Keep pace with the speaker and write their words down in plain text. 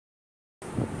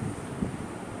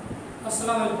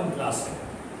Assalamualaikum class.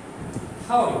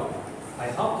 How are you?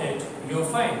 I hope that you are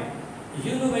fine.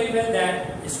 You know very well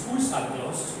that schools are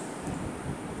closed,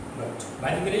 but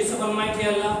by the grace of Almighty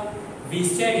Allah, we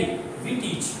study, we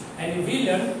teach, and we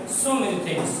learn so many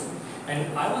things.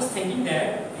 And I was thinking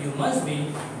that you must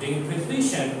be doing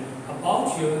preparation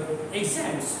about your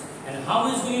exams. And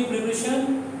how is going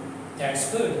preparation?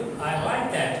 That's good. I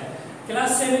like that.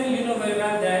 Class 7, you know very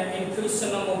well that in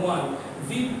question number 1,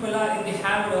 we people are in the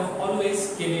habit of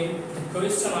always giving the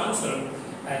question answer.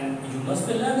 And you must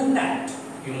be learning that.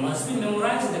 You must be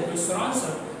memorizing the question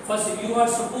answer. First, you are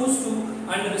supposed to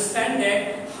understand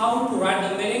that how to write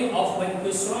the meaning of one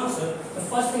question answer. The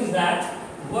first thing is that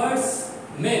words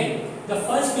meaning. The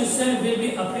first question will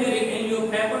be appearing in your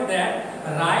paper that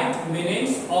write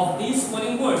meanings of these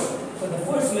following words. So the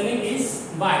first meaning is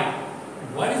bite.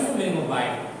 What is the meaning of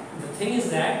bite? The thing is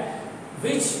that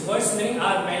which words meaning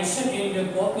are mentioned in your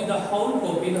copy, the whole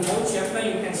chapter,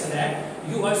 you can say that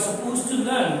you are supposed to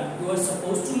learn, you are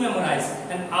supposed to memorize,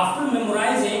 and after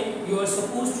memorizing you are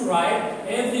supposed to write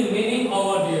every meaning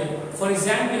over there. For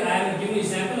example, I am giving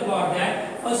example about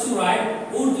that. First you write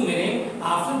Urdu meaning,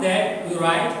 after that you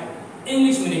write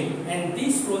English meaning, and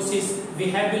this process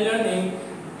we have been learning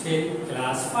till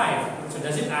class 5. So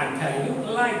does it, I am telling you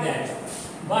like that.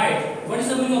 Bite, what is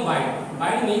the meaning of bite?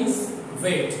 Bite means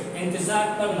wait,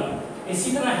 इंतजार करना.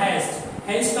 इसी तरह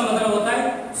haste का मतलब होता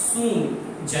है soon,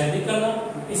 जल्दी करना.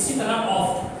 इसी तरह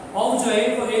oft जो है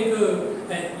वो एक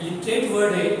लिटरेट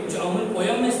वर्ड है जो अमूल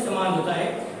पोयम में इस्तेमाल होता है,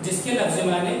 जिसके लफ्ज़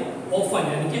माने often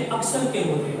यानी कि अक्सर के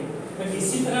होते हैं. फिर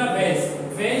इसी तरह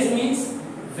vales means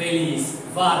valleys,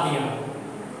 वादियाँ.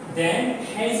 Then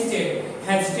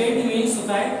hesitate means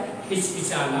होता है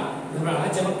हिचकिचाना, घबराना.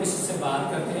 जब हम किसी से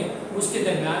बात करते हैं उसके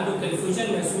दरमियान जो कन्फ्यूजन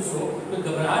महसूस हो, जो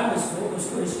घबराहट महसूस हो,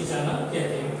 उसको हिचकिचाना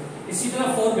कहते हैं. इसी तरह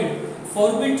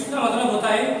फॉरबिड का मतलब होता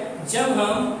है जब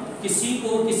हम किसी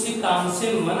को किसी काम से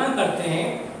मना करते हैं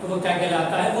तो वो क्या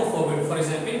कहलाता है, वो forbid. For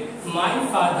example, my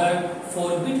father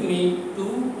forbid me to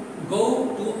go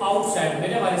to outside.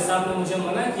 मेरे वालिद साहब ने मुझे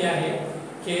मना किया है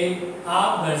कि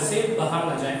आप घर से बाहर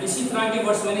ना जाएं. इसी तरह के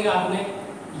वर्ड्स मैंने आपने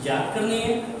याद करनी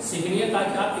है, सीखनी है,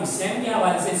 ताकि आप एग्जाम के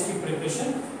हवाले से इसकी प्रिपरेशन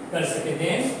कर सके.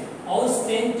 देन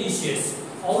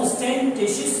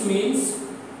ऑस्टेंटिशियस मीन्स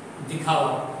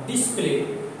दिखावा, डिस्प्ले.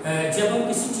 जब हम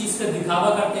किसी चीज़ का दिखावा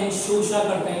करते हैं, शोशा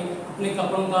करते हैं, अपने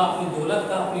कपड़ों का, अपनी दौलत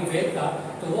का, अपनी वेल्थ का,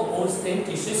 तो वो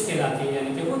ऑस्टेंटिशियस कहलाती है,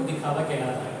 यानी कि वो दिखावा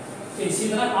कहलाता है. तो इसी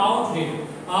तरह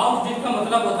आउटडेट का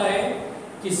मतलब होता है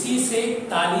किसी से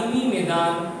तालीमी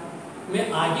मैदान में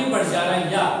आगे बढ़ जाना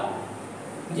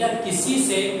या किसी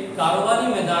से कारोबारी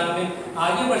मैदान में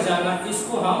आगे बढ़ जाना,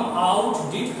 इसको हम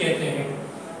आउटडिट कहते हैं.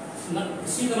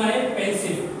 इसी तरह है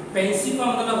पेंसिव का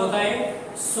मतलब होता है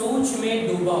सोच में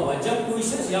डूबा हुआ. जब कोई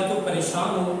शख्स या तो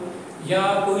परेशान हो या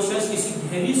कोई शख्स किसी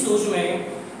गहरी सोच में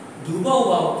डूबा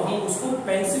हुआ हो तो हम उसको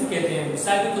पेंसिव कहते हैं.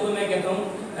 मिसाल के तौर पर मैं कहता हूँ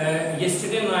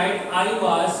yesterday night I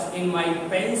was in my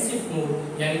pensive mood,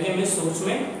 यानी कि मैं सोच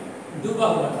में डूबा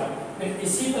हुआ था. फिर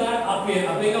इसी तरह अपीयर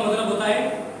का मतलब होता है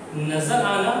नजर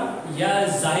आना या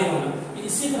जाहिर होना.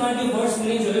 इसी तरह के वर्ड्स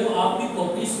मीनिंग जो है वो आपकी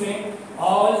कॉपीज में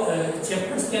और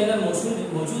चैप्टर्स के अंदर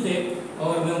मौजूद है,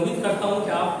 और मैं उम्मीद करता हूँ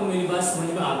कि आपको मेरी बात समझ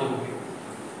में आ गई होगी.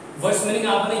 वर्ड्स मीनिंग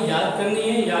आपने याद करनी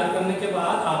है. याद करने के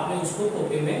बाद आपने इसको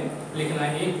कॉपी में लिखना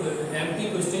है. एक एम्प्टी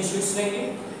क्वेश्चन शीट्स लेंगे.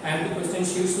 एम्प्टी क्वेश्चन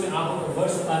शीट्स में आप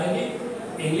वर्ड्स उतारेंगे,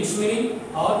 इंग्लिश मीनिंग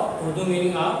और उर्दू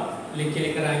मीनिंग आप लिख के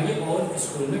लेकर आएंगे और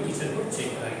स्कूल में टीचर को चेक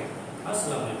कराएंगे.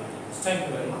 अस्सलाम वालेकुम. Thank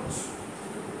you very much.